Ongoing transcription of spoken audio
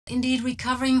indeed,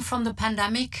 recovering from the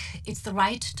pandemic, it's the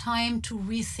right time to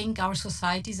rethink our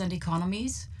societies and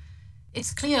economies.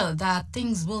 It's clear that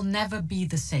things will never be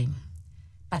the same,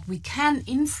 but we can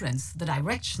influence the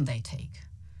direction they take.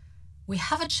 We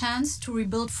have a chance to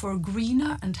rebuild for a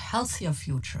greener and healthier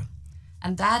future.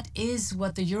 And that is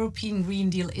what the European Green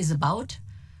Deal is about,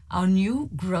 our new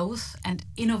growth and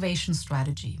innovation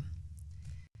strategy.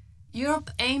 Europe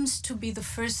aims to be the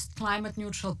first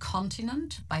climate-neutral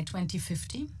continent by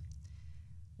 2050.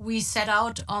 We set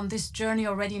out on this journey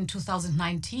already in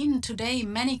 2019. Today,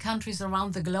 many countries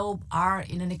around the globe are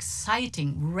in an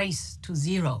exciting race to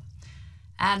zero.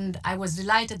 And I was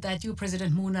delighted that you,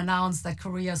 President Moon, announced that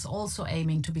Korea is also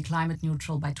aiming to be climate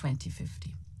neutral by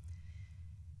 2050.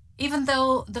 Even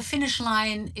though the finish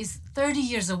line is 30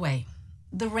 years away,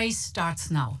 the race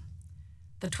starts now.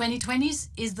 The 2020s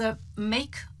is the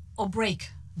make or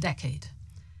break decade.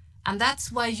 And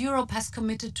that's why Europe has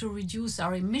committed to reduce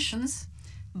our emissions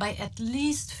by at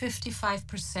least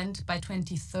 55% by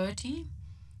 2030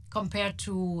 compared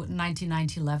to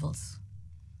 1990 levels.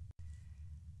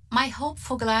 My hope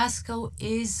for Glasgow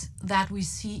is that we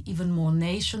see even more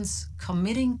nations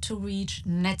committing to reach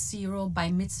net zero by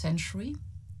mid-century.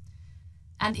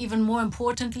 And even more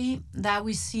importantly, that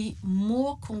we see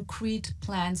more concrete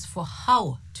plans for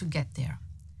how to get there.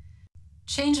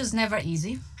 Change is never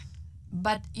easy,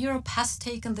 but Europe has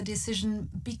taken the decision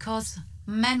because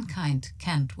mankind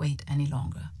can't wait any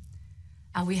longer.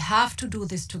 And we have to do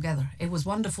this together. It was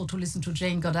wonderful to listen to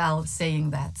Jane Goodall saying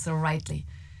that so rightly.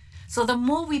 So the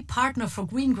more we partner for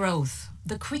green growth,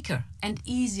 the quicker and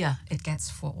easier it gets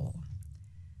for all.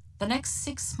 The next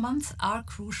 6 months are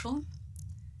crucial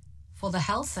for the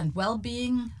health and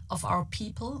well-being of our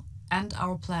people and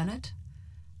our planet.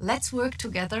 Let's work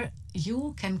together.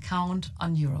 You can count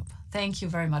on Europe. Thank you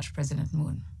very much, President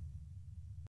Moon.